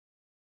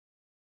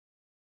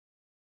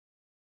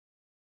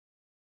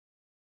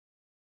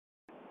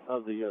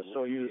of the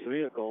Soyuz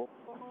vehicle.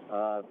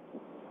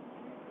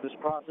 This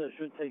process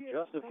should take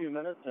just a few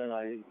minutes, and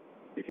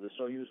the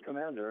Soyuz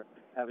commander,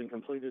 having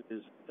completed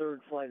his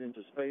third flight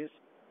into space,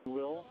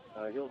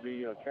 he'll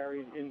be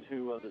carried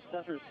into the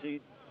center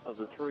seat of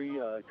the three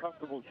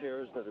comfortable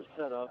chairs that are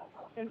set up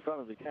in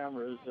front of the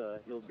cameras.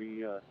 He'll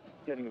be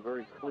getting a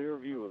very clear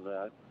view of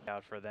that.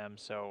 Out for them.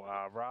 So,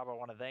 Rob, I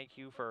want to thank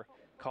you for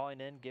calling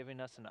in, giving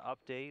us an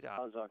update.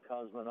 Kazakh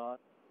cosmonaut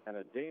and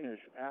a Danish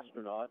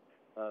astronaut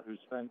who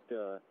spent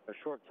a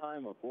short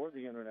time aboard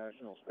the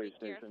International Space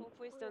Station. Careful,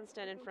 please don't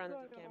stand in front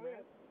of the camera.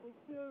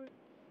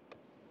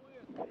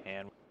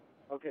 And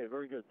okay,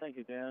 very good. Thank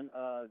you, Dan.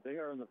 They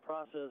are in the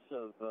process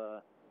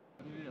of...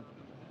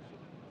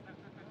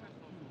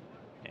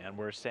 And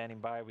we're standing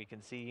by. We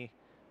can see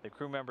the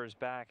crew members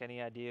back.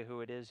 Any idea who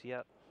it is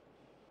yet?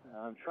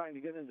 I'm trying to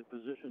get into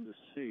position to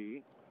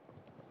see.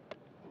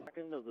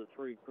 Second of the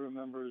three crew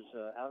members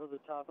out of the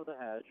top of the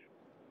hatch.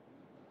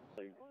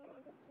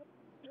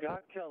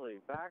 Scott Kelly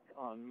back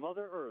on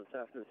Mother Earth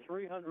after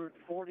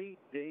 340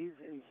 days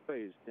in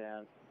space,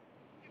 Dan.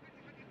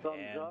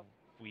 Thumbs up.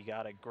 We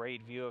got a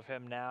great view of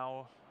him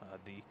now.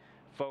 The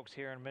folks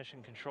here in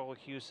Mission Control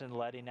Houston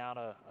letting out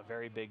a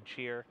very big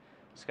cheer.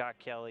 Scott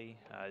Kelly,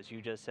 as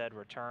you just said,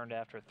 returned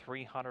after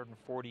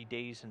 340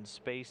 days in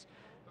space.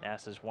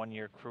 NASA's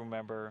one-year crew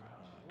member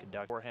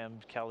conducted for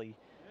him. Kelly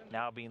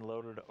now being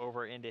loaded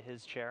over into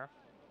his chair.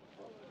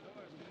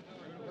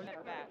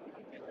 Step back.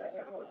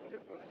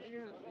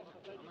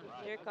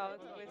 Here goes.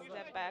 We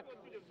step back.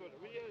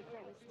 We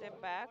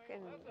step back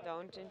and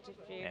don't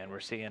interfere. And we're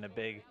seeing a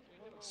big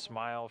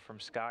smile from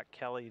Scott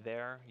Kelly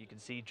there. You can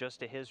see just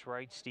to his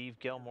right, Steve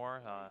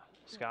Gilmore,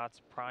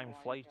 Scott's prime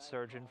flight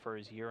surgeon for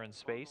his year in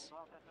space.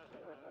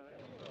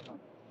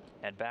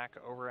 And back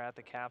over at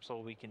the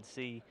capsule, we can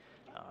see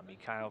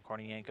Mikhail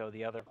Kornienko,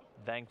 the other.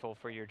 Thankful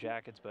for your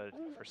jackets, but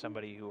for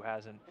somebody who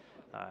hasn't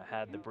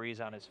had the breeze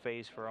on his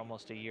face for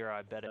almost a year,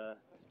 I bet it.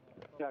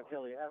 Scott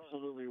Kelly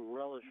absolutely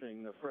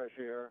relishing the fresh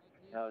air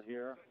out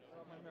here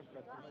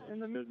in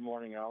the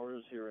mid-morning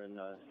hours here in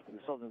the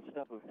southern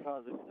steppe of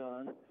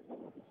Kazakhstan,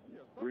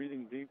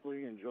 breathing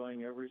deeply,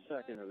 enjoying every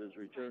second of his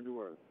return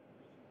to Earth.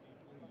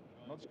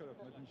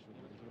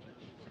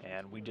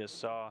 And we just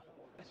saw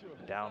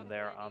down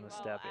there on the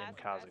steppe in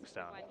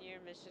Kazakhstan. One-year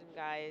mission,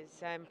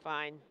 guys. I'm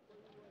fine.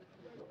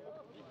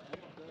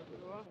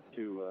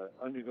 To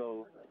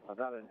undergo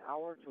about an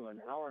hour to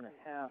an hour and a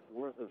half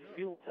worth of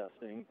field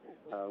testing,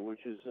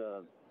 which is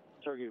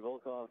Sergey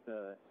Volkov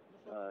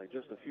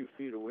just a few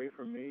feet away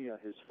from me.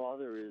 His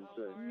father is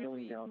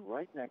kneeling down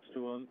right next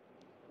to him.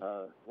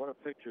 What a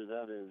picture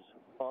that is.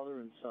 Father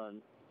and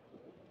son,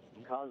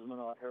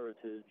 cosmonaut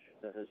heritage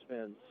that has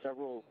spanned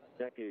several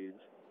decades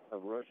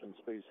of Russian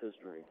space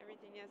history.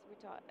 Everything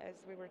as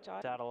we were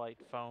taught. Satellite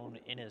phone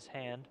in his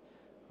hand,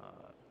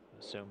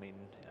 assuming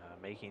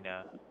making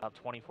about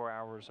 24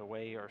 hours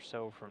away or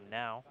so from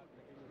now.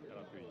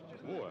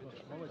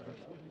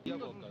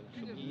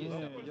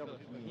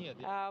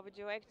 Would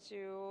you like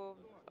to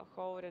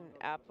hold an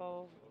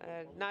apple?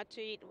 Not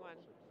to eat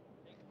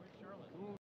one.